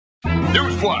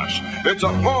Newsflash! It's a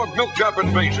Pog Milkcap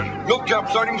invasion. Milkcap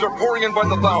sightings are pouring in by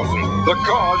the thousand. The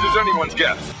cause is anyone's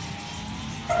guess.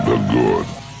 The good,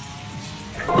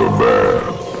 the bad,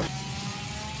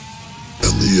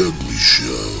 and the ugly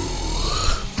show.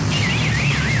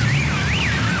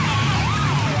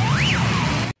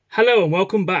 Hello and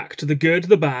welcome back to The Good,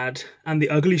 the Bad, and the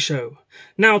Ugly Show.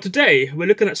 Now today we're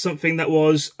looking at something that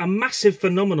was a massive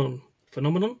phenomenon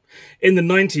in the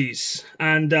 90s,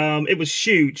 and it was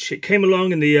huge. It came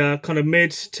along in the kind of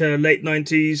mid to late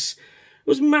 90s. It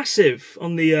was massive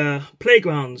on the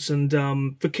playgrounds and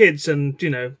for kids and, you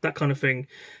know, that kind of thing.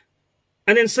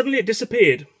 And then suddenly it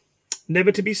disappeared,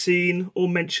 never to be seen or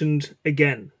mentioned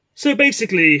again. So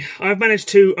basically, I've managed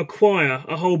to acquire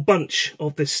a whole bunch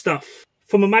of this stuff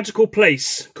from a magical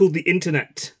place called the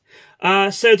internet.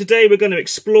 So today we're going to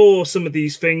explore some of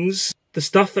these things. The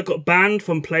stuff that got banned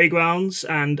from playgrounds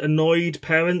and annoyed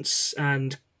parents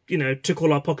and, you know, took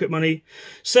all our pocket money.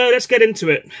 So let's get into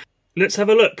it. Let's have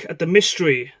a look at the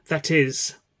mystery that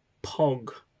is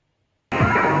Pog.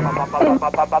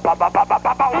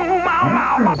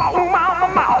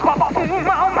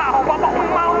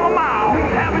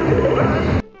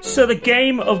 So the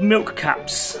game of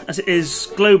Milkcaps, as it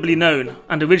is globally known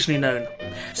and originally known.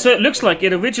 So it looks like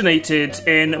it originated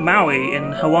in Maui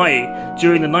in Hawaii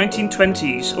during the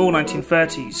 1920s or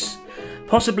 1930s.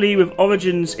 Possibly with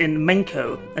origins in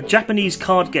Menko, a Japanese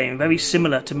card game very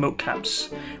similar to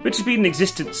Milkcaps, which has been in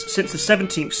existence since the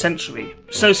 17th century.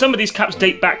 So some of these caps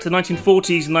date back to the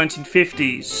 1940s and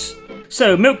 1950s.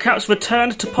 So Milkcaps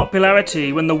returned to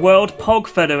popularity when the World Pog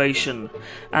Federation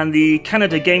and the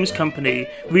Canada Games Company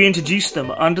reintroduced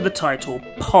them under the title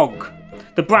Pog,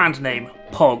 the brand name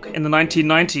Pog, in the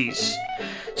 1990s.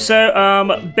 So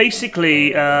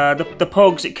basically, the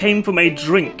Pogs, it came from a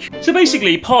drink. So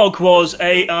basically, Pog was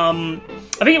a, I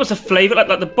think it was a flavour,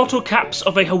 like the bottle caps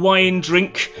of a Hawaiian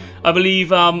drink. I believe,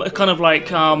 kind of like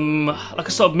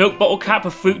a sort of milk bottle cap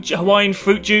of Hawaiian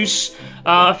fruit juice.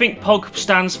 I think Pog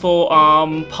stands for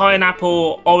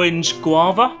pineapple, orange,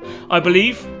 guava, I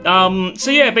believe. So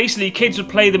yeah, basically, kids would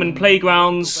play them in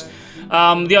playgrounds.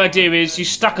 The idea is you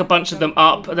stack a bunch of them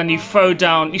up, and then you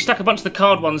stack a bunch of the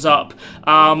card ones up,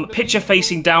 picture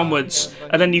facing downwards,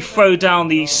 and then you throw down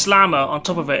the slammer on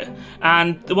top of it,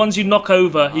 and the ones you knock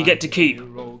over, you get to keep.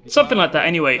 Something like that,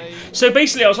 anyway. So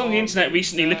basically, I was on the internet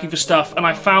recently looking for stuff, and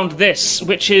I found this,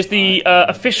 which is the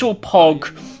official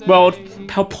World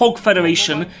Pog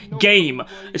Federation game.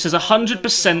 It says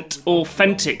 100%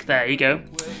 authentic, there you go.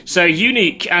 So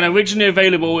unique and originally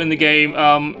available in the game,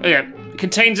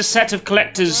 contains a set of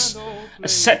collectors, a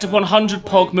set of 100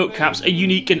 Pog Milkcaps, are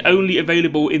unique and only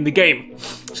available in the game.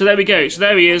 So there we go. So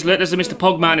there he is. There's the Mr.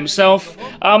 Pogman himself.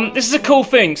 This is a cool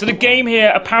thing. So the game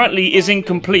here apparently is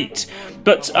incomplete,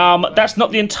 but that's not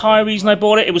the entire reason I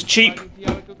bought it. It was cheap.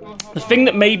 The thing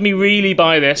that made me really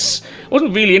buy this, I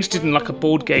wasn't really interested in like a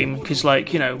board game, because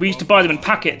like, you know, we used to buy them in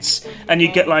packets, and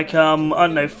you'd get like, I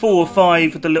don't know, 4 or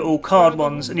 5 of the little card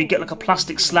ones, and you'd get like a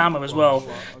plastic slammer as well.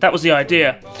 That was the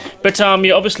idea. But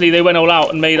yeah, obviously they went all out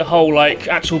and made a whole like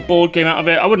actual board game out of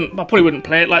it. I probably wouldn't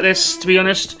play it like this, to be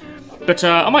honest. But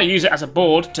I might use it as a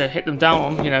board to hit them down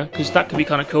on, you know, because that could be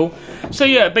kind of cool. So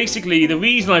yeah, basically the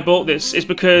reason I bought this is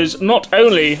because not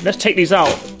only, let's take these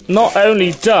out, not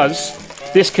only does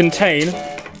this contain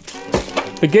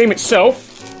the game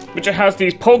itself, which it has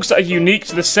these Pogs that are unique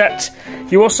to the set.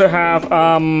 You also have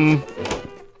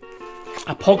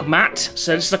a Pog mat,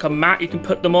 so this is like a mat you can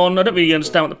put them on. I don't really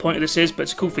understand what the point of this is, but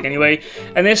it's a cool thing anyway.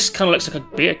 And this kind of looks like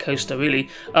a beer coaster, really.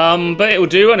 But it will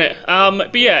do, won't it?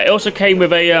 But yeah, it also came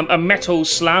with a metal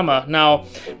slammer. Now,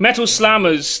 metal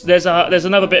slammers, there's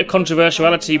another bit of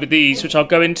controversiality with these, which I'll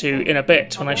go into in a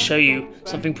bit when I show you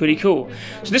something pretty cool.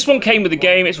 So this one came with the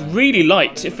game. It's really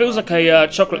light. It feels like a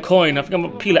chocolate coin. I think I'm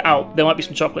going to peel it out. There might be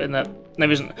some chocolate in there. No,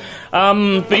 there isn't.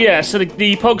 But yeah, so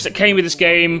the Pogs that came with this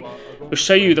game will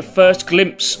show you the first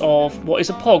glimpse of what is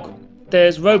a Pog.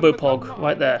 There's RoboPog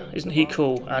right there. Isn't he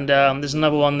cool? And there's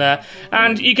another one there.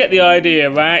 And you get the idea,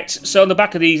 right? So on the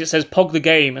back of these it says Pog the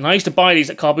Game. And I used to buy these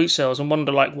at car boot sales and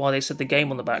wonder like why they said the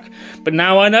game on the back. But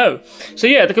now I know. So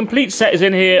yeah, the complete set is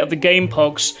in here of the game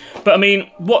Pogs. But I mean,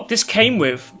 what this came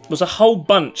with was a whole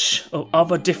bunch of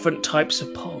other different types of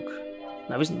Pog.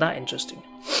 Now isn't that interesting?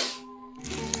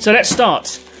 So let's start.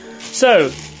 So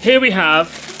here we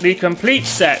have the complete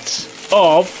set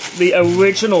of the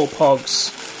original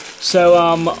Pogs. So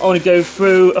I want to go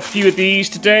through a few of these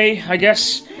today, I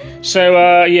guess.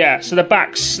 So yeah, so the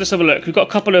backs. Let's have a look. We've got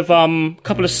a couple of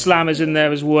slammers in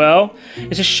there as well.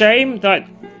 It's a shame that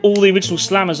all the original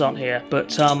slammers aren't here,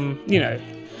 but you know,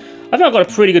 I think I've got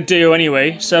a pretty good deal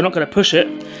anyway, so I'm not going to push it.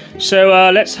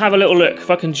 So let's have a little look if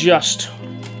I can just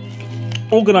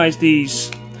organise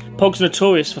these. Pogs are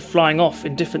notorious for flying off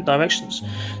in different directions.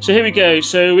 So here we go.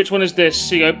 So which one is this?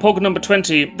 Here you go. Pog number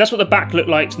 20. That's what the back looked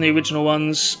like in the original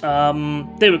ones.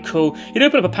 They were cool. You'd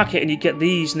open up a packet and you get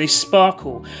these, and they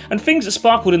sparkle. And things that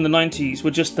sparkled in the 90s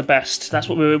were just the best. That's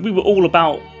what we were all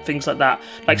about. Things like that,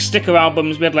 like sticker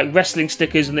albums. We had like wrestling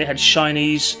stickers, and they had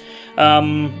shinies.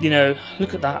 You know,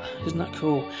 look at that. Isn't that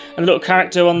cool? And a little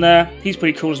character on there. He's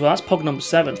pretty cool as well. That's Pog number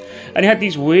 7. And he had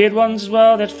these weird ones as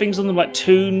well. They had things on them like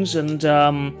tunes and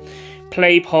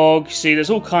play Pog. See, there's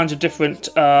all kinds of different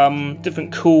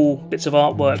cool bits of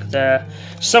artwork there.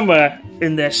 Somewhere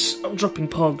in this, I'm dropping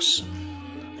Pogs.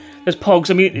 There's Pogs.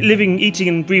 I mean, living, eating,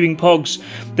 and breathing Pogs.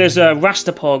 There's a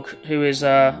Rasta Pog, who is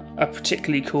a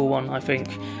particularly cool one, I think.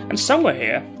 And somewhere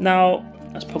here, now,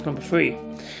 that's Pog number 3.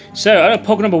 So, I know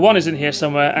Pog number 1 is in here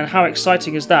somewhere, and how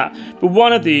exciting is that? But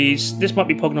one of these, this might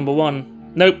be Pog number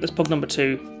 1. Nope, that's Pog number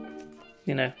 2.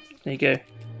 You know, there you go.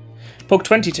 Pog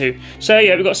 22. So,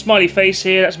 yeah, we've got a smiley face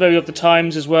here. That's very of the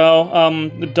times as well.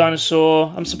 The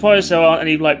dinosaur. I'm surprised there aren't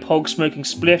any, like, Pogs smoking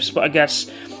spliffs, but I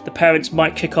guess the parents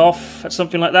might kick off at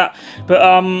something like that. But,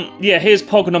 yeah, here's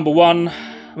Pog number 1.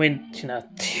 I mean, you know,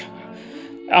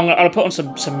 I'll put on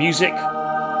some music.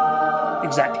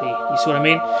 Exactly, you see what I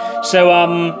mean? So,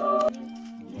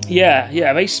 yeah,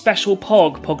 a very special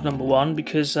Pog number 1,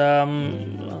 because, I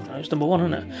don't know, it's number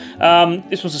 1, isn't it?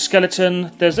 This one's a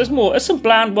skeleton. There's some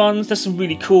bland ones, there's some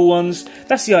really cool ones.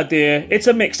 That's the idea. It's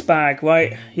a mixed bag,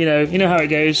 right? You know how it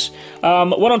goes.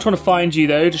 What I'm trying to find you,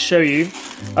 though, to show you,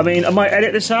 I mean, I might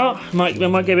edit this out. It might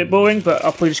get a bit boring, but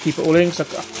I'll probably just keep it all in,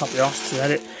 because I can't be asked to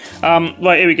edit.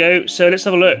 Right, here we go. So let's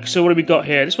have a look. So what have we got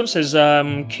here? This one says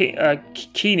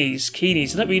Keenies.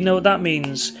 I don't really know what that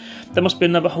means. There must be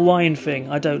another Hawaiian thing.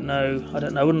 I don't know.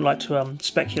 I wouldn't like to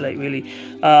speculate, really.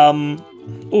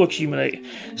 Or accumulate.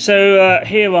 So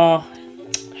here are...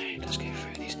 Let's go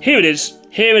through these. Here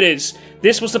it is.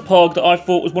 This was the Pog that I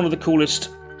thought was one of the coolest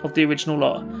of the original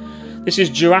lot. This is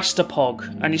Jurassic Pog,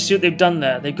 and you see what they've done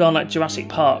there? They've gone like Jurassic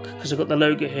Park, because they've got the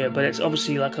logo here, but it's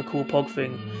obviously like a cool Pog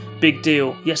thing. Big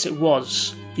deal. Yes, it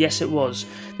was. Yes, it was.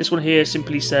 This one here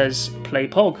simply says, play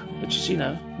Pog, which is, you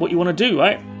know, what you want to do,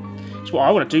 right? It's what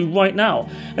I want to do right now.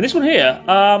 And this one here,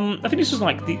 I think this was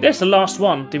like, there's the last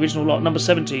one, the original lot, number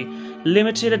 70.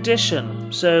 Limited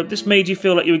edition. So this made you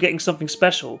feel like you were getting something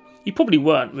special. You probably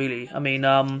weren't, really. I mean,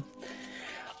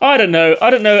 I don't know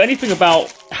anything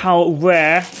about how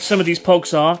rare some of these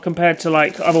Pogs are compared to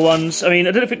like other ones. I mean,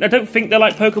 I don't think they're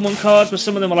like Pokemon cards, but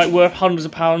some of them are like worth hundreds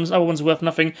of pounds. Other ones are worth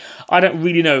nothing. I don't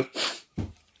really know.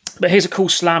 But here's a cool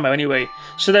slammer anyway.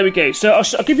 So there we go. So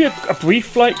I'll give you a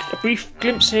brief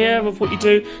glimpse here of what you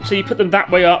do. So you put them that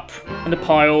way up in the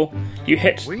pile. You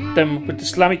hit them with the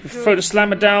slammer. You throw the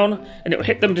slammer down, and it will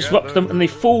hit them, disrupt them, and they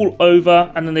fall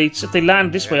over. And then if they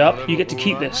land this way up, you get to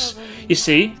keep this. You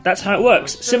see, that's how it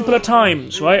works. Simpler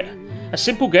times, right? A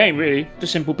simple game, really, to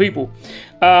simple people.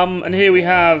 And here we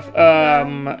have,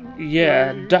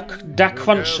 yeah, Duck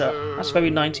Cruncher. That's very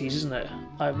 90s, isn't it?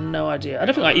 I have no idea. I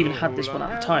don't think I even had this one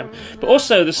at the time. But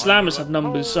also, the slammers have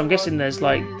numbers, so I'm guessing there's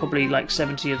like probably like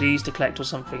 70 of these to collect or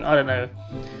something. I don't know.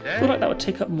 I feel like that would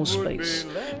take up more space.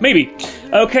 Maybe.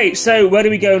 Okay, so where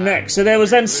do we go next? So there was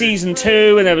then Season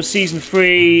 2, and there was Season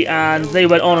 3, and they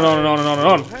went on and on and on and on and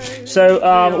on. So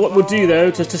what we'll do, though,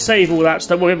 to save all that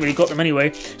stuff, well, we haven't really got them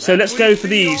anyway, so let's go for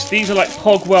these. These are like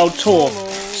Pog World Tour.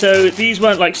 So these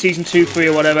weren't like Season 2, 3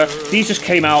 or whatever. These just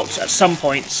came out at some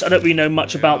points. I don't really know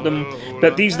much about them,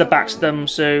 but these are the backs of them.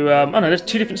 So, oh no, there's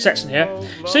 2 different sets in here.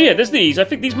 So yeah, there's these. I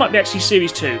think these might be actually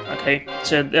Series 2, okay?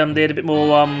 So they had a bit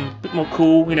more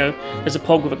cool, you know. There's a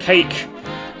Pog with a cake.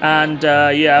 And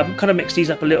yeah, I've kind of mixed these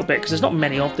up a little bit because there's not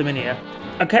many of them in here.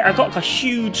 Okay, I got like a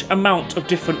huge amount of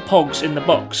different Pogs in the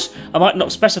box. I might not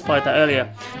have specified that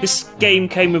earlier. This game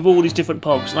came with all these different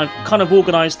Pogs, and I've kind of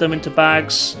organised them into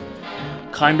bags.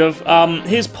 Kind of.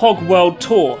 Here's Pog World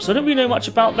Tour. So I don't really know much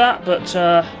about that, but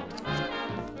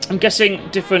I'm guessing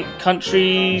different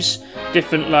countries,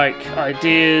 different like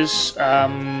ideas,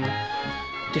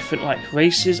 different like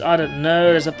races. I don't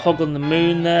know. There's a Pog on the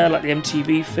moon there, like the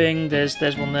MTV thing. There's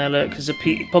one there. Look, there's a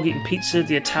Pog eating pizza,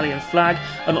 the Italian flag.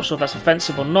 I'm not sure if that's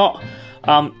offensive or not.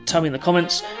 Tell me in the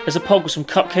comments. There's a Pog with some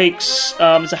cupcakes.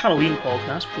 There's a Halloween Pog.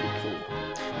 That's pretty cool.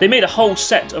 They made a whole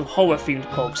set of horror-themed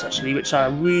Pogs, actually, which I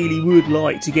really would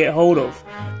like to get hold of.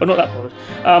 But not that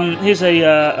bothered. Here's a...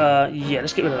 yeah,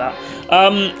 let's get rid of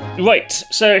that. Right,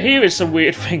 so here is some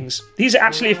weird things. These are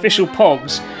actually official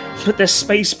Pogs, but they're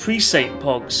Space Precinct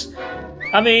Pogs.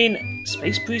 I mean,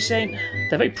 Space Precinct?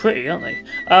 They're very pretty, aren't they?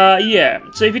 Yeah.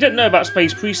 So if you don't know about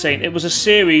Space Precinct, it was a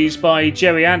series by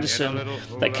Jerry Anderson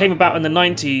that came about in the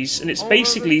 90s, and it's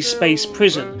basically Space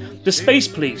Prison. The Space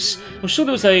Police. I'm sure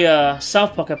there was a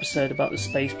South Park episode about the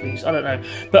Space Police. I don't know.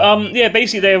 But, yeah,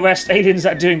 basically they arrest aliens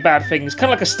that are doing bad things. Kind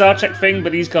of like a Star Trek thing,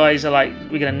 but these guys are like,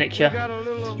 we're going to nick you.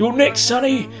 You're nicked,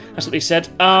 sonny! That's what they said.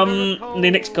 And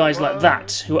they nicked guys like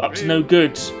that, who are up to no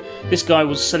good. This guy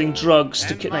was selling drugs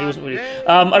to kids. No, he wasn't really.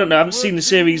 I don't know, I haven't seen the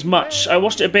series much. I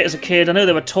watched it a bit as a kid. I know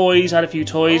there were toys, I had a few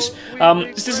toys.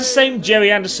 This is the same Jerry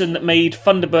Anderson that made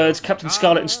Thunderbirds, Captain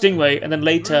Scarlet and Stingray, and then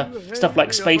later stuff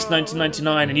like Space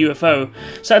 1999 and UFO.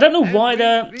 So I don't know why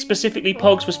they're specifically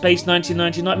Pogs for Space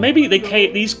 1999. Maybe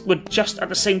these were just at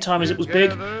the same time as it was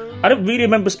big. I don't really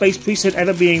remember Space Precinct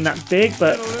ever being that big,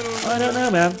 but I don't know,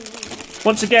 man.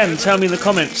 Once again, tell me in the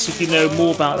comments if you know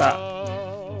more about that.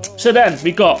 So then,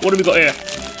 what have we got here?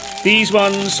 These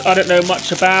ones, I don't know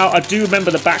much about. I do remember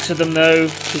the backs of them though,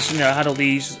 because, you know, I had all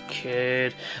these as a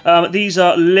kid. These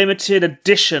are limited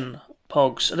edition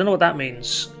Pogs. I don't know what that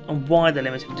means, and why they're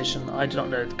limited edition, I do not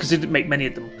know, because they didn't make many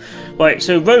of them. Right,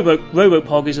 so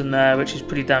Robo-Pog is in there, which is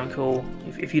pretty damn cool.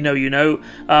 If you know, you know.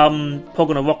 Pog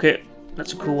on a rocket,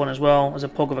 that's a cool one as well. There's a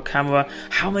Pog of a camera.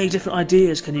 How many different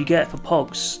ideas can you get for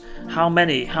Pogs? How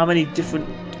many different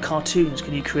cartoons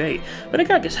can you create? Then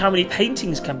again, I guess how many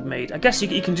paintings can be made? I guess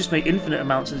you can just make infinite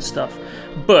amounts of stuff.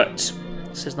 But, it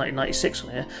says 1996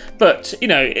 on here, but, you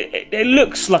know, it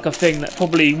looks like a thing that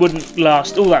probably wouldn't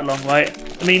last all that long, right?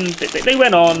 I mean, they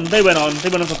went on for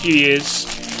a few years.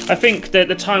 I think that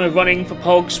the time of running for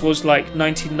Pogs was like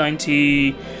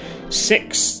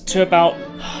 1996 to about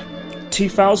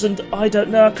 2000. I don't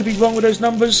know, I could be wrong with those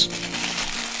numbers.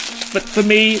 But for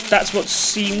me, that's what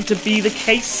seemed to be the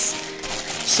case.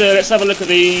 So let's have a look at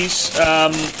these.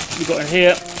 We've got in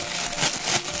here.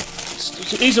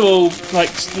 So these are all like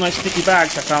nice sticky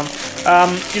bags I found.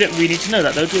 You don't really need to know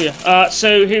that though, do you?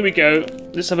 So here we go.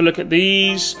 Let's have a look at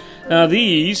these. Now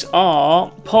these are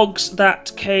Pogs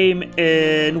that came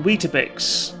in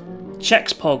Weetabix.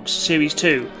 Chex Pogs Series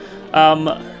 2.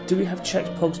 Do we have Chex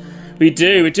Pogs? We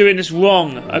do. We're doing this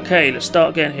wrong. Okay, let's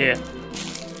start again here.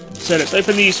 So let's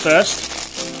open these first.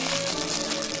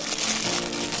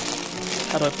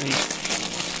 How do I open these?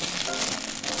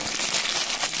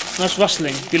 Nice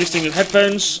rustling. If you're listening with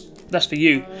headphones, that's for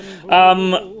you.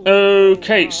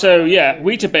 Okay, so yeah,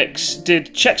 Weetabix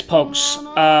did Chex Pogs.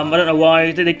 I don't know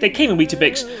why. They came in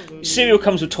Weetabix. Cereal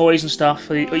comes with toys and stuff.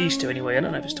 Or it used to anyway. I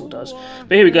don't know if it still does.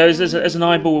 But here we go. There's an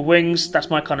eyeball with wings. That's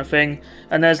my kind of thing.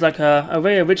 And there's like a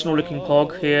very original looking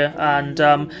Pog here. And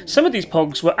some of these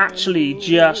Pogs were actually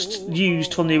just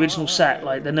used from the original set.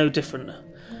 Like, they're no different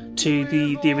to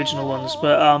the original ones.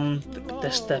 But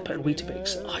they're put in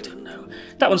Weetabix. I don't know.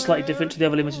 That one's slightly different to the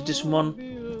other limited edition one.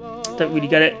 Don't really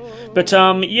get it. But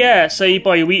yeah, so you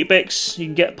buy your Weetabix, you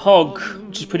can get Pog,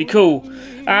 which is pretty cool.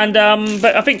 And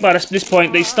but I think by this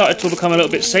point they started to become a little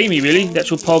bit samey, really. The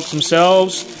actual Pogs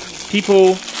themselves.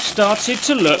 People started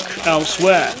to look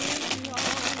elsewhere.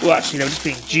 Well, actually, they were just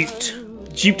being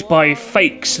duped by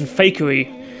fakes and fakery.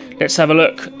 Let's have a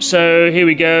look. So here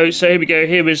we go.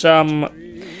 Here is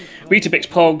Weetabix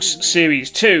Pogs Series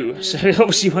 2. So it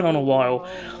obviously went on a while.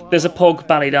 There's a Pog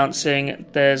ballet dancing,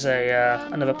 there's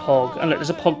another Pog, and look, there's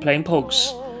a Pog playing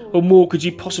Pogs. What more could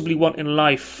you possibly want in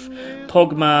life?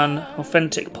 Pogman,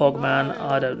 authentic Pogman,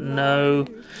 I don't know.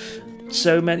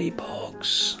 So many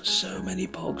Pogs.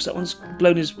 That one's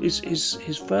blown his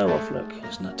fur off, look.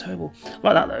 Isn't that terrible?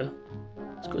 Like that, though.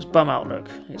 It's got his bum out, look.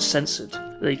 It's censored.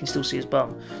 There you can still see his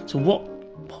bum. So what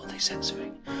are they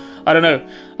censoring? I don't know.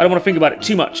 I don't want to think about it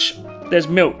too much. There's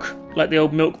milk. Like the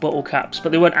old milk bottle caps,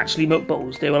 but they weren't actually milk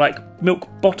bottles. They were like milk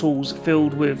bottles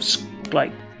filled with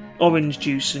like orange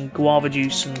juice and guava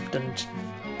juice and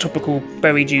tropical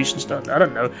berry juice and stuff. I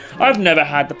don't know. I've never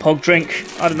had the Pog drink.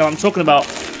 I don't know what I'm talking about,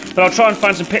 but I'll try and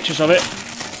find some pictures of it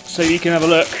so you can have a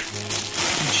look.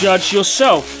 Judge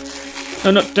yourself.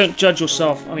 No, don't judge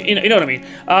yourself. I mean, you know what I mean.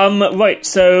 Right.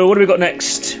 So what have we got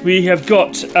next? We have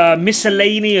got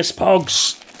miscellaneous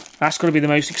Pogs. That's got to be the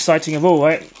most exciting of all,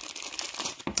 right?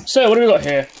 So, what have we got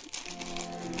here?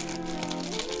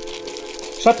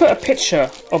 So I put a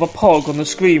picture of a Pog on the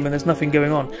screen when there's nothing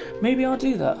going on. Maybe I'll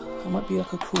do that. That might be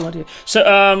like a cool idea. So,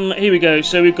 here we go.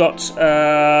 So we've got,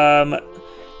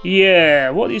 yeah,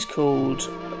 what are these called?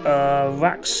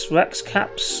 Rax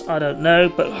caps? I don't know,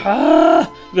 but, look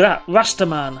at that,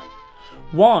 Rastaman.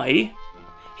 Why?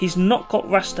 He's not got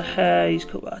Rasta hair, I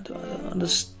don't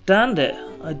understand it.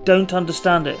 I don't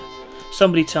understand it.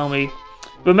 Somebody tell me.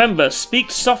 Remember, speak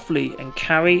softly and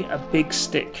carry a big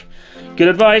stick. Good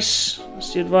advice.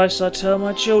 That's the advice I tell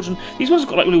my children. These ones have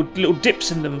got like little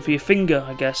dips in them for your finger,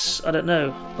 I guess. I don't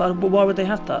know. But why would they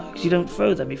have that? Because you don't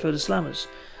throw them, you throw the slammers.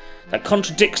 That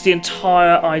contradicts the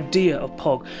entire idea of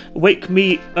Pog.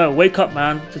 Wake up,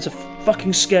 man. There's a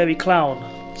fucking scary clown.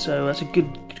 So that's a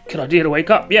good idea to wake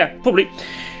up. Yeah, probably.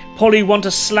 Polly want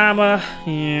a slammer.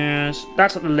 Yes.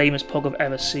 That's like the lamest Pog I've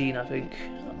ever seen, I think.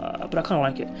 But I kind of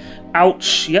like it.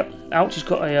 Ouch. Yep. Ouch. He's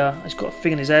got a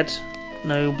thing in his head.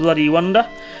 No bloody wonder.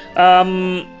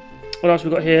 What else we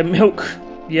got here? Milk.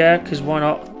 Yeah, because why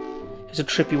not? It's a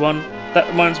trippy one. That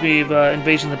reminds me of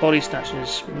Invasion of the Body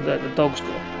Snatchers. The dog's got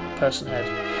a person head.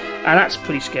 And that's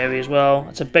pretty scary as well.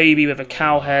 It's a baby with a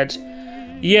cow head.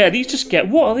 Yeah, these just get...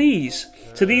 What are these?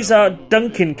 So these are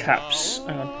Duncan caps.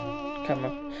 Hang on.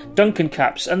 Camera. Duncan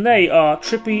caps. And they are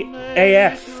trippy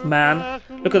AF, man.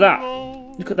 Look at that.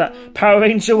 Look at that. Power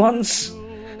Ranger ones.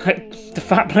 Like the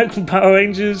fat bloke from Power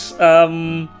Rangers.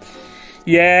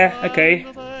 Yeah, okay.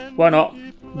 Why not?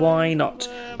 Why not?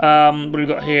 What do we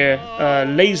got here?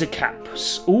 Laser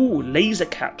caps. Ooh, laser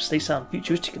caps. They sound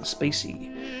futuristic and spacey.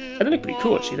 And they look pretty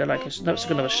cool, actually. They're like that's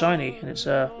kind of a shiny, and it's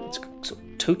a sort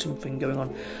of totem thing going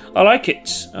on. I like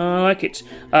it. I like it.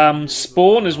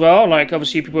 Spawn as well. Like,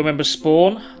 obviously, people remember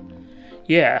Spawn.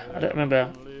 Yeah, I don't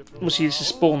remember. Obviously, this is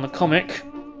Spawn the comic.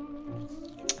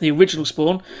 The original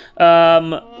Spawn.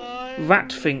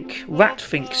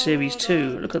 Ratfink Series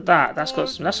 2. Look at that. That's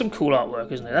some cool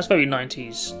artwork, isn't it? That's very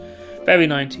 90s. Very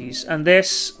 90s. And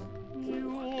this...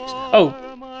 Oh!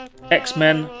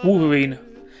 X-Men Wolverine.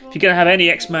 If you're going to have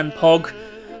any X-Men Pog,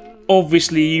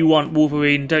 obviously you want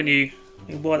Wolverine, don't you?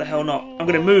 Why the hell not? I'm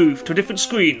going to move to a different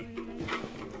screen.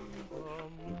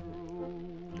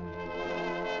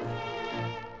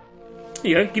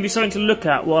 Here you go, give you something to look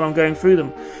at while I'm going through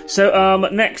them. So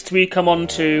next we come on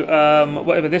to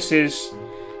whatever this is.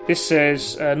 This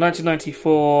says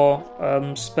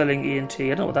 1994 spelling ENT. I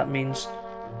don't know what that means.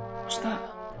 What's that?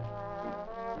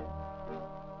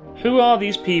 Who are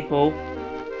these people?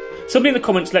 Somebody in the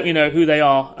comments let me know who they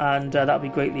are, and that would be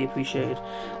greatly appreciated.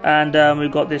 And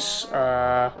we've got this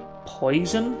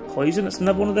Poison, that's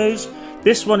another one of those.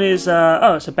 This one is,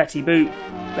 oh, it's a Betty Boo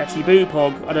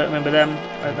Pog. I don't remember them.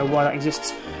 I don't know why that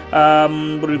exists. What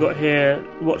do we got here?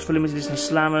 Watch for limited edition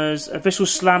slammers. Official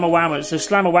Slammer Whammers. So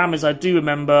Slammer Whammers I do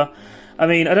remember. I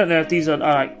mean, I don't know if these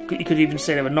are, you could even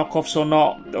say they were knockoffs or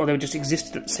not, or they just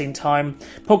existed at the same time.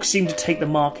 Pog seemed to take the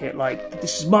market, like,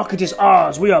 this market is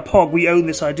ours, we are Pog, we own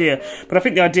this idea. But I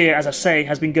think the idea, as I say,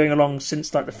 has been going along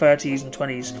since, like, the 30s and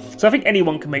 20s. So I think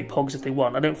anyone can make Pogs if they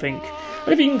want. I don't think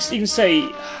you can say,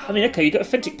 I mean, okay, you got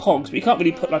authentic Pogs, but you can't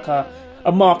really put, like, a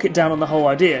market down on the whole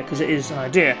idea, because it is an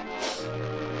idea.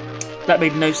 That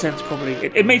made no sense, probably.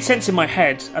 It made sense in my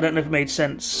head. I don't know if it made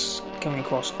sense coming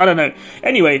across. I don't know.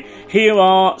 Anyway, here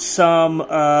are some,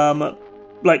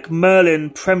 like, Merlin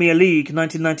Premier League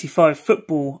 1995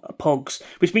 football Pogs,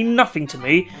 which mean nothing to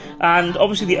me. And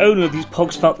obviously the owner of these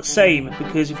Pogs felt the same,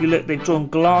 because if you look, they've drawn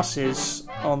glasses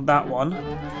on that one.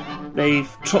 They've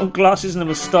drawn glasses and a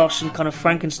moustache and kind of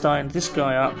Frankenstein this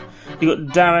guy up. You've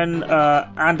got Darren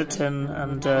Anderton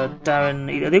and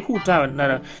Darren... Are they called Darren?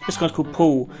 No. This guy's called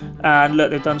Paul. And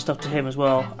look, they've done stuff to him as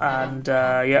well. And,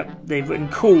 yeah, they've written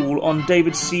cool on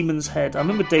David Seaman's head. I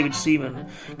remember David Seaman,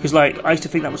 because, like, I used to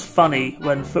think that was funny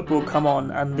when football would come on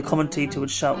and the commentator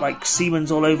would shout, like,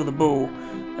 Seaman's all over the ball.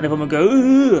 And everyone would go,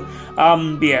 ooh!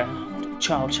 Yeah.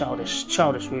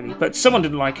 Childish really. But someone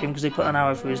didn't like him because they put an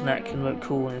arrow through his neck and wrote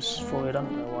cool on his forehead. I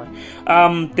don't know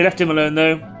why. They left him alone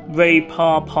though. Ray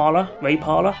Parler.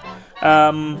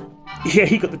 Yeah,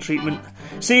 he got the treatment.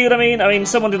 See what I mean? I mean,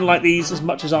 someone didn't like these as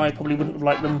much as I probably wouldn't have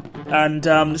liked them. And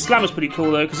the Slammer's pretty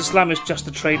cool though, because the Slammer's just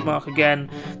the trademark again.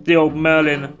 The old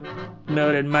Merlin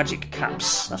Magic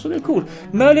Caps. That's what they're called.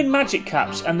 Merlin Magic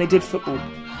Caps, and they did football.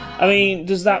 I mean,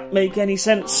 does that make any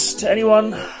sense to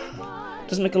anyone?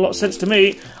 Doesn't make a lot of sense to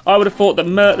me. I would have thought that,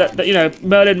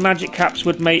 Merlin Magic Caps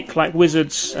would make, like,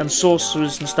 wizards and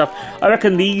sorcerers and stuff. I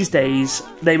reckon these days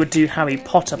they would do Harry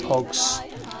Potter Pogs.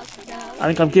 I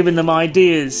think I'm giving them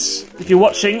ideas. If you're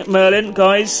watching, Merlin,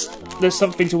 guys, there's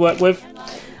something to work with.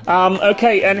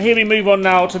 Okay, and here we move on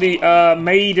now to the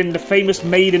famous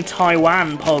Made in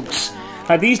Taiwan Pogs.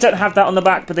 These don't have that on the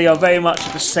back, but they are very much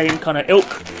the same kind of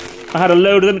ilk. I had a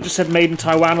load of them, it just said Made in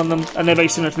Taiwan on them, and they're very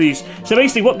similar to these. So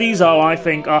basically what these are, I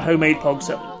think, are homemade Pogs.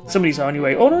 Some of these are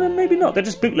anyway. Oh no, maybe not, they're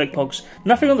just bootleg Pogs.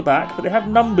 Nothing on the back, but they have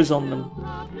numbers on them.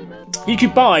 You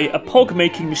could buy a Pog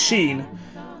making machine.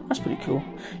 That's pretty cool.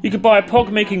 You could buy a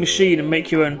pog making machine and make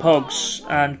your own pogs,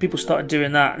 and people started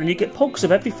doing that, and you get pogs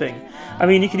of everything. I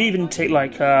mean, you could even take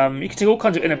like you could take all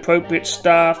kinds of inappropriate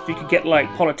stuff. You could get like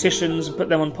politicians and put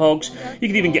them on pogs. You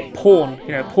could even get porn, you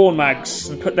know, porn mags,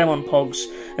 and put them on pogs,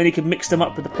 and you could mix them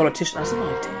up with the politician. That's an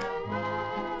idea.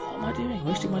 What am I doing?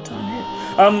 Wasting my time here.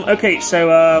 Okay, so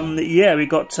yeah, we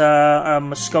got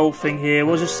a skull thing here.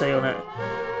 What does it say on it?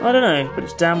 I don't know, but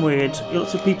it's damn weird.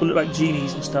 Lots of people look like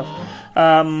genies and stuff.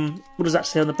 What does that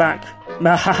say on the back?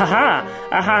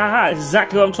 It's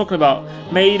exactly what I'm talking about.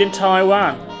 Made in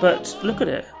Taiwan. But look at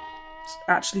it. It's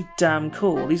actually damn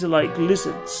cool. These are like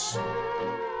lizards.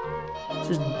 It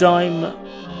says Dime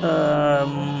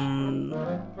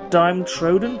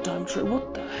Trodent?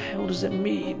 What the hell does it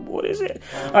mean? What is it?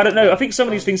 I don't know. I think some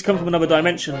of these things come from another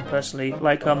dimension, personally.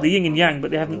 Like the yin and yang,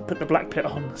 but they haven't put the black pit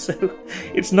on. So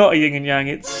it's not a yin and yang.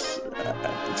 It's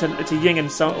a yin and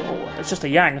some. It's just a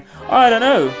yang. I don't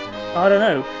know.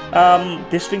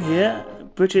 This thing here,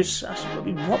 British.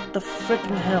 What the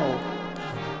freaking hell?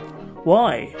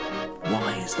 Why?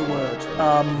 Why is the word?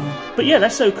 But yeah,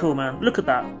 that's so cool, man. Look at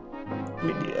that.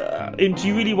 Do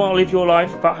you really want to live your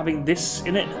life without having this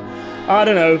in it? I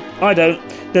don't know. I don't.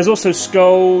 There's also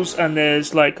skulls, and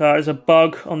there's like there's a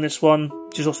bug on this one,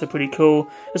 which is also pretty cool.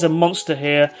 There's a monster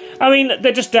here. I mean,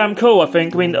 they're just damn cool, I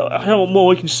think. I mean, I don't know what more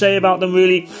we can say about them,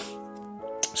 really.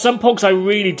 Some pogs I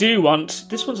really do want.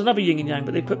 This one's another yin and yang,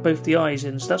 but they put both the eyes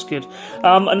in, so that's good. A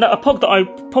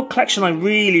pog collection I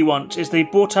really want is they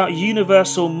brought out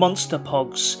Universal Monster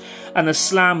Pogs, and the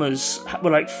Slammers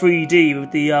were like 3D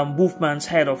with the Wolfman's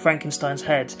head or Frankenstein's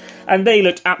head, and they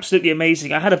looked absolutely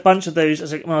amazing. I had a bunch of those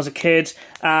when I was a kid,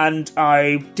 and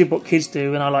I did what kids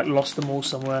do, and I like lost them all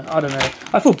somewhere. I don't know.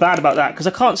 I feel bad about that because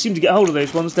I can't seem to get hold of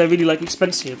those ones. They're really like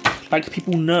expensive, like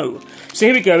people know. So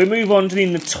here we go. We move on to the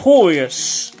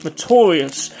notorious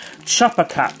Chopper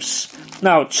Caps.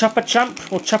 Now, Chopper Champ,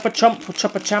 or Chopper Chomp, or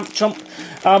Chopper Champ Chomp,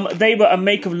 they were a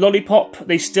make of lollipop.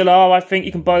 They still are, I think.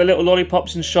 You can buy the little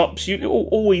lollipops in shops. You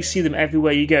always see them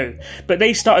everywhere you go. But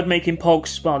they started making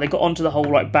pogs as well. They got onto the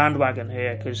whole like bandwagon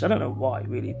here, because I don't know why,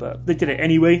 really, but they did it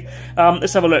ananyway.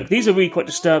 Let's have a look. These are really quite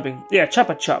disturbing. Yeah,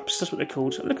 Chopper Chops, that's what they're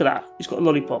called. Look at that. He's got a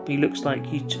lollipop. He looks like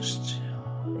he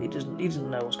doesn't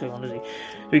know what's going on, does he?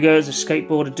 Here we go, there's a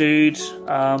skateboarder dude.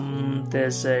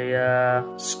 There's a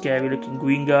scary looking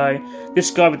green guy. This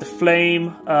guy with the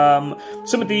flame.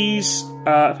 Some of these, if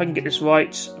I can get this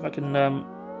right, if I can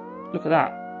look at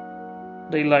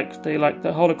that. They like the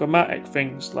hologrammatic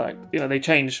things, like, you know, they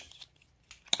change.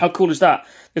 How cool is that?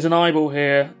 There's an eyeball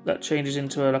here that changes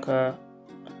into another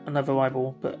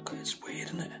eyeball, but it's weird,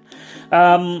 isn't it?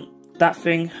 That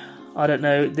thing, I don't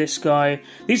know. This guy.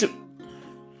 These are.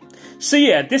 So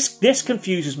yeah, this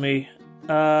confuses me.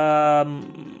 I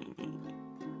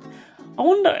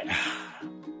wonder.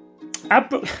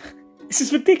 This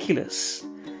is ridiculous.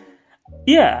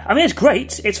 Yeah, I mean, it's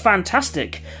great, it's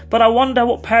fantastic, but I wonder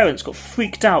what parents got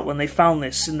freaked out when they found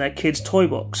this in their kid's toy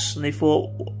box, and they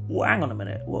thought, well, hang on a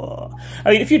minute, what?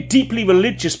 I mean, if you're deeply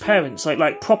religious parents,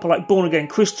 like proper, like born-again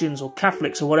Christians or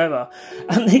Catholics or whatever,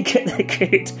 and they get their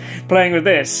kid playing with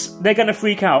this, they're going to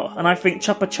freak out, and I think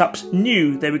Chopper Chops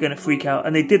knew they were going to freak out,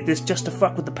 and they did this just to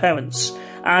fuck with the parents,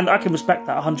 and I can respect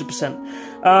that 100%.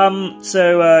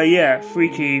 Yeah,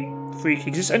 freaky,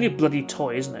 because it's only a bloody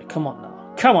toy, isn't it? Come on now.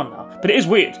 But it is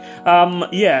weird.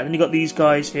 Yeah, then you got these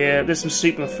guys here. There's some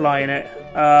Superfly in it.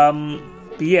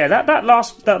 But yeah, that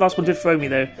last one did throw me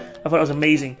though. I thought it was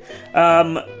amazing.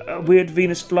 A weird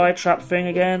Venus flytrap thing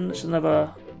again. It's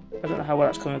another. I don't know how well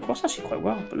that's coming across. Actually, quite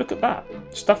well. But look at that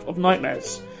stuff of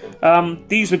nightmares.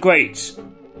 These were great.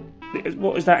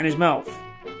 What is that in his mouth?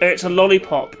 It's a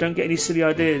lollipop. Don't get any silly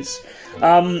ideas.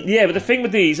 Yeah, but the thing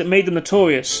with these that made them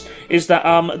notorious is that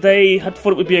they had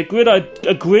thought it would be a good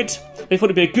They thought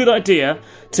it'd be a good idea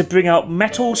to bring out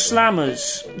metal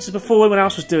slammers. This is before anyone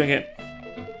else was doing it.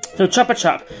 So Chopper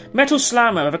Chap, metal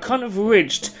slammer with a kind of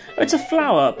ridged. It's a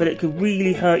flower, but it could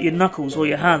really hurt your knuckles or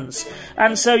your hands.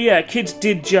 And so yeah, kids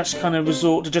did just kind of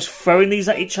resort to just throwing these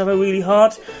at each other really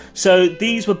hard. So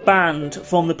these were banned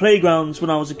from the playgrounds when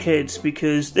I was a kid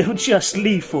because they were just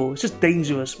lethal. It's just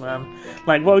dangerous, man.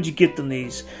 Like, why would you give them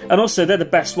these? And also, they're the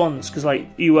best ones because, like,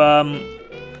 you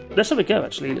let's have a go.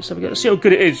 Actually, let's have a go. Let's see how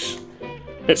good it is.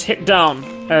 Let's hit down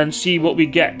and see what we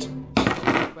get.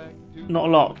 Not a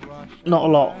lot. Not a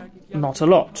lot. Not a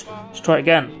lot. Let's try it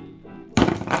again.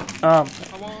 I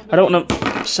don't want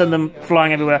to send them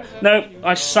flying everywhere. No,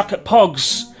 I suck at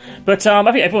pogs. But I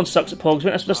think everyone sucks at pogs.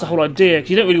 I think that's the whole idea. Because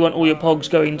you don't really want all your pogs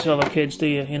going to other kids, do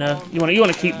you? You know, you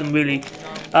want to keep them really.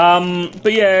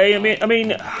 But yeah, I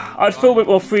mean, I'd feel a bit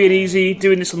more free and easy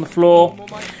doing this on the floor.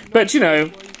 But you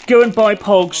know, Go and buy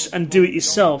Pogs and do it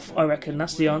yourself, I reckon.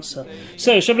 That's the answer.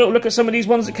 So, shall we have a little look at some of these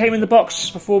ones that came in the box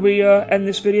before we end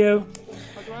this video?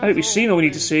 I hope you've seen all we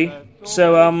need to see.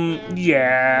 So,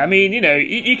 yeah, I mean, you know,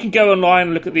 you can go online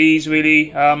and look at these, really.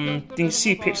 You can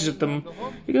see pictures of them.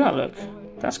 Look at that, look.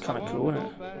 That's kind of cool, isn't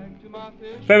it?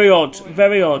 Very odd,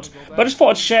 very odd. But I just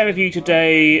thought I'd share with you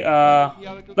today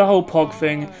the whole Pog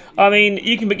thing. I mean,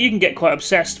 you can get quite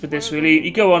obsessed with this, really.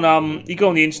 You go on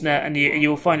the internet and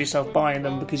you'll find yourself buying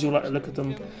them because you'll like to look at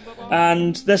them.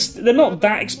 And they're not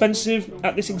that expensive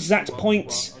at this exact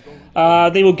point.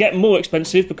 They will get more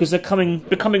expensive because they're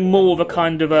becoming more of a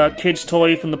kind of a kid's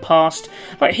toy from the past.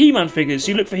 Like He-Man figures.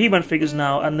 You look for He-Man figures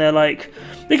now and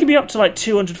they can be up to like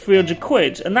 200, 300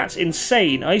 quid, and that's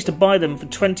insane. I used to buy them for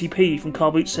 20p from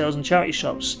car boot sales and charity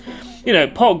shops. You know,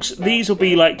 Pogs, these will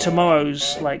be like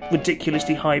tomorrow's like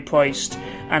ridiculously high-priced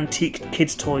antique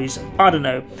kids' toys. I don't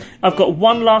know. I've got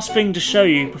one last thing to show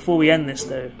you before we end this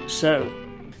though.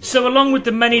 So along with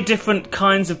the many different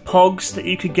kinds of Pogs that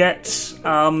you could get,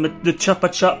 the Chupa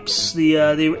Chups,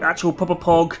 the actual proper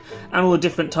Pog, and all the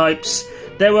different types,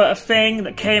 there were a thing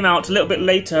that came out a little bit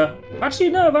later. Actually,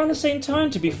 no, around the same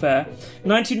time, to be fair.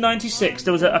 1996,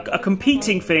 there was a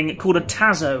competing thing called a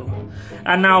Tazo.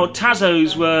 And now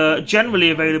Tazos were generally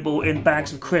available in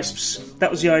bags of crisps. That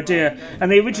was the idea.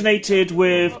 And they originated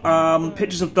with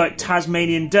pictures of like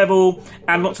Tasmanian Devil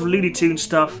and lots of Looney Tunes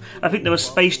stuff. I think there were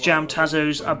Space Jam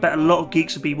Tazos. I bet a lot of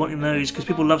geeks would be wanting those because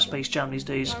people love Space Jam these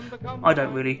days. I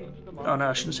don't really. Oh no,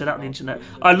 I shouldn't say that on the internet.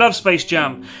 I love Space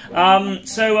Jam.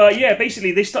 Yeah,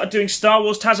 basically they started doing Star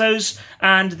Wars Tazos,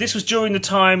 and this was during the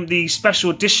time the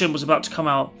special edition was about to come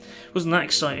out. Wasn't that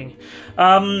exciting?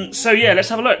 So yeah, let's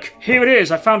have a look. Here it is.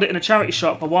 I found it in a charity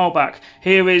shop a while back.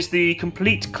 Here is the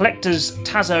complete collector's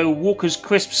Tazo Walker's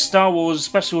Crisps Star Wars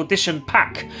Special Edition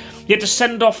pack. You had to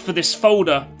send off for this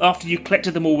folder after you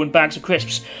collected them all in bags of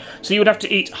crisps. So you would have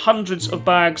to eat hundreds of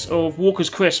bags of Walker's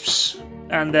Crisps,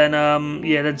 and then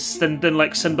then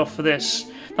like send off for this.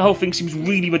 The whole thing seems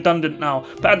really redundant now,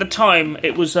 but at the time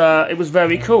it was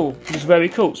very cool. It was very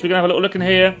cool. So we're gonna have a little look in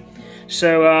here.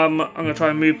 So I'm gonna try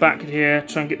and move back in here,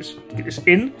 try and get this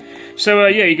in. So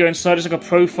yeah, you go inside. There's like a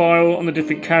profile on the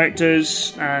different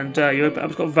characters, and you open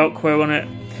up. It's got Velcro on it,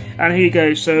 and here you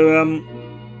go. So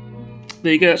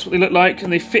there you go. That's what they look like,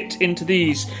 and they fit into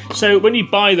these. So when you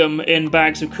buy them in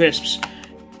bags of crisps,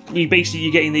 you're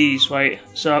getting these, right?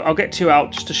 So I'll get two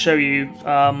out just to show you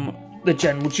the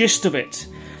general gist of it.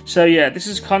 So yeah, this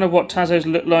is kind of what Tazos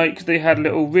look like. They had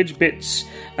little ridge bits,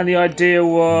 and the idea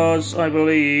was, I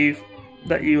believe,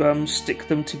 that you stick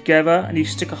them together, and you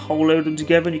stick a whole load of them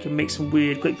together, and you can make some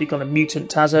weird, great big kind of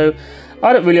mutant Tazo.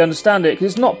 I don't really understand it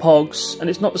because it's not Pogs, and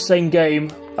it's not the same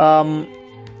game.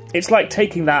 It's like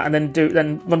taking that and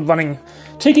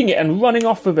taking it and running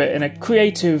off with it in a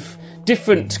creative,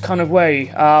 different kind of way,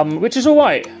 which is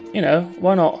alright, you know,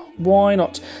 why not? Why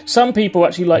not? Some people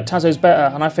actually like Tazos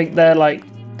better, and I think they're like,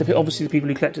 obviously the people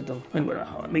who collected them.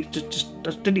 I just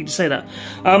didn't need to say that.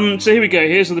 So here we go,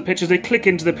 here's all the pictures. They click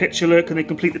into the picture, look, and they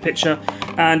complete the picture,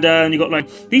 and you got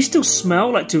like, these still smell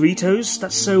like Doritos,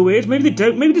 that's so weird. Maybe they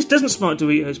don't, maybe this doesn't smell like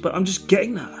Doritos, but I'm just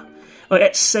getting that. I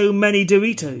ate so many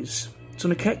Doritos, so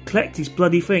I'm gonna collect these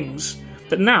bloody things.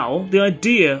 But now, the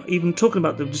idea, even talking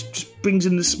about them, just brings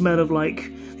in the smell of,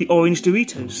 like, the orange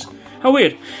Doritos. How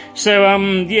weird. So,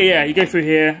 yeah, you go through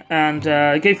here, and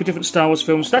you go through different Star Wars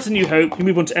films. So that's A New Hope. You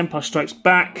move on to Empire Strikes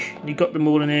Back, and you got them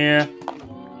all in here.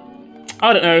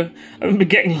 I don't know. I remember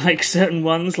getting, like, certain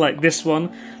ones, like this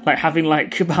one, like, having,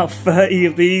 like, about 30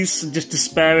 of these, and just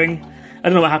despairing. I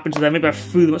don't know what happened to them. Maybe I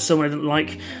threw them at someone I didn't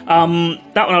like.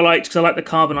 That one I liked because I like the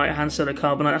Carbonite, Han Solo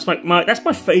Carbonite. That's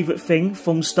my favourite thing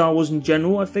from Star Wars in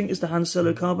general, I think, is the Han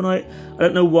Solo Carbonite. I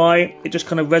don't know why. It just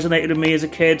kind of resonated with me as a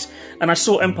kid. And I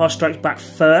saw Empire Strikes Back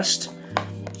first.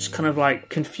 Just kind of like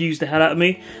confused the hell out of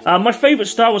me. My favourite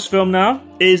Star Wars film now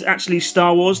is actually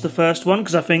Star Wars, the first one,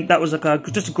 because I think that was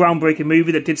like just a groundbreaking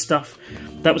movie that did stuff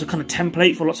that was a kind of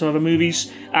template for lots of other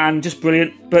movies, and just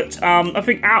brilliant. But I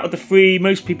think out of the three,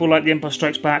 most people like The Empire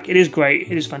Strikes Back. It is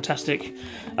great. It is fantastic.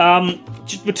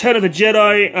 Return of the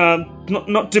Jedi,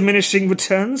 not diminishing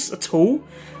Returns at all.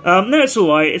 No, it's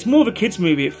alright. It's more of a kids'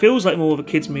 movie. It feels like more of a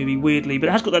kids' movie, weirdly, but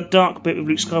it has got that dark bit with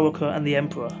Luke Skywalker and the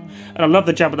Emperor. And I love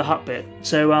the Jabba the Hutt bit.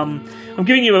 So I'm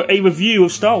giving you a review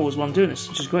of Star Wars while I'm doing this,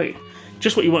 which is great.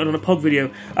 Just what you wanted on a Pog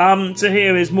video. So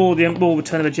here is more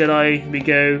Return of the Jedi. Here we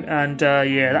go, and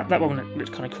yeah, that one looks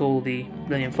kind of cool. The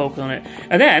Millennium Falcon on it,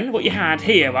 and then what you had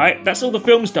here, right? That's all the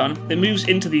films done. It moves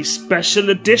into the special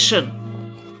edition.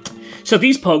 So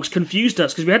these Pogs confused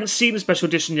us because we hadn't seen the special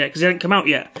edition yet because they hadn't come out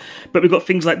yet. But we've got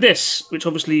things like this, which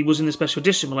obviously was in the special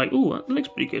edition. We're like, ooh, that looks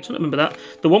pretty good. I don't remember that.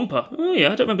 The Wampa. Oh yeah, I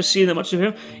don't remember seeing that much of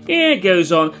him. Yeah, it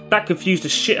goes on. That confused the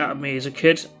shit out of me as a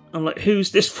kid. I'm like,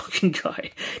 who's this fucking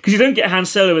guy? Because you don't get Han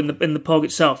Solo in the Pog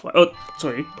itself. Like, oh,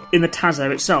 sorry, in the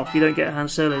Tazo itself, you don't get a Han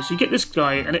Solo. So you get this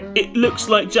guy, and it looks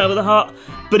like Jabba the Hutt,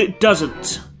 but it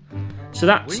doesn't. So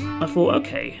that's, I thought,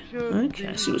 okay,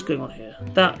 I see what's going on here.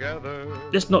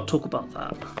 Let's not talk about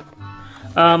that.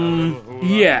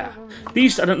 Yeah.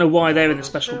 These, I don't know why they're in the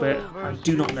special bit. I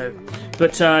do not know.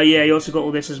 But, yeah, you also got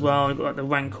all this as well. You've got, like, the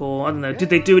Rancor. I don't know. Did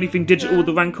they do anything digital with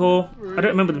the Rancor? I don't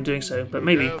remember them doing so, but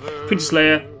maybe. Princess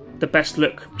Leia, the best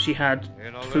look she had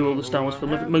through all the Star Wars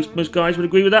films. I think most guys would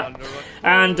agree with that.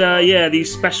 And, yeah, the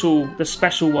special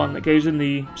one that goes in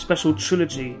the special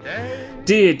trilogy.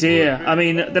 Dear, dear. I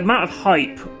mean, the amount of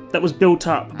hype that was built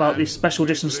up about this special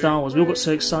edition Star Wars. We all got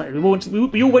so excited.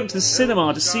 We all went to the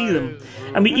cinema to see them.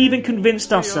 And we even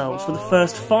convinced ourselves for the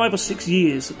first 5 or 6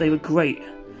 years that they were great.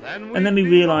 And then we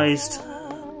realised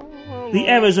the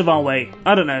errors of our way.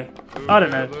 I don't know.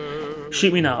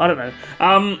 Shoot me now. I don't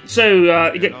know.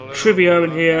 So, you get trivia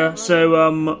in here.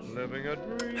 So,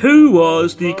 who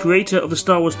was the creator of the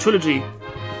Star Wars trilogy?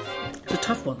 It's a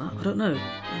tough one, that.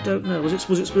 I don't know. Was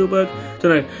it Spielberg?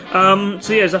 Don't know.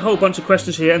 So yeah, there's a whole bunch of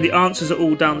questions here, and the answers are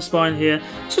all down the spine here.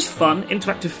 It's just fun,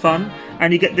 interactive fun,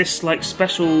 and you get this like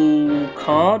special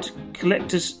card,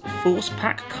 collector's force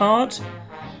pack card.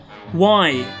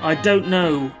 Why? I don't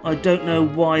know. I don't know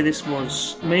why this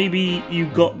was. Maybe you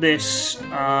got this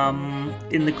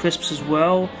in the crisps as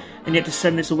well, and you had to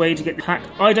send this away to get the pack.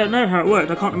 I don't know how it worked.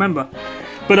 I can't remember.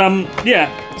 But yeah,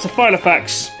 it's a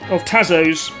Filofax of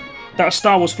Tazos that are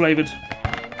Star Wars flavoured.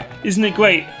 Isn't it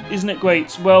great? Isn't it great?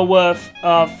 It's well worth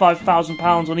 £5,000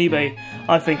 on eBay,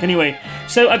 I think. Anyway,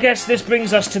 so I guess this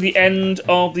brings us to the end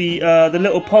of the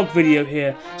little Pog video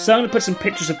here. So I'm going to put some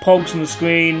pictures of Pogs on the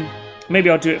screen. Maybe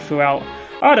I'll do it throughout.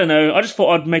 I don't know. I just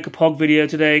thought I'd make a Pog video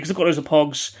today because I've got loads of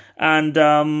Pogs and,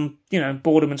 you know,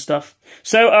 boredom and stuff.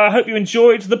 So I hope you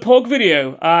enjoyed the Pog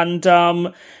video. And,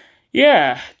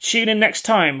 yeah, tune in next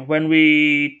time when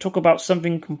we talk about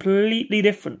something completely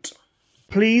different.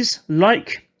 Please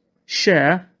like,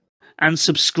 share, and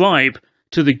subscribe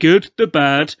to The Good, The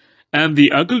Bad, and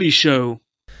The Ugly Show.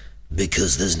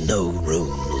 Because there's no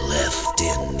room left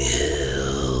in hell.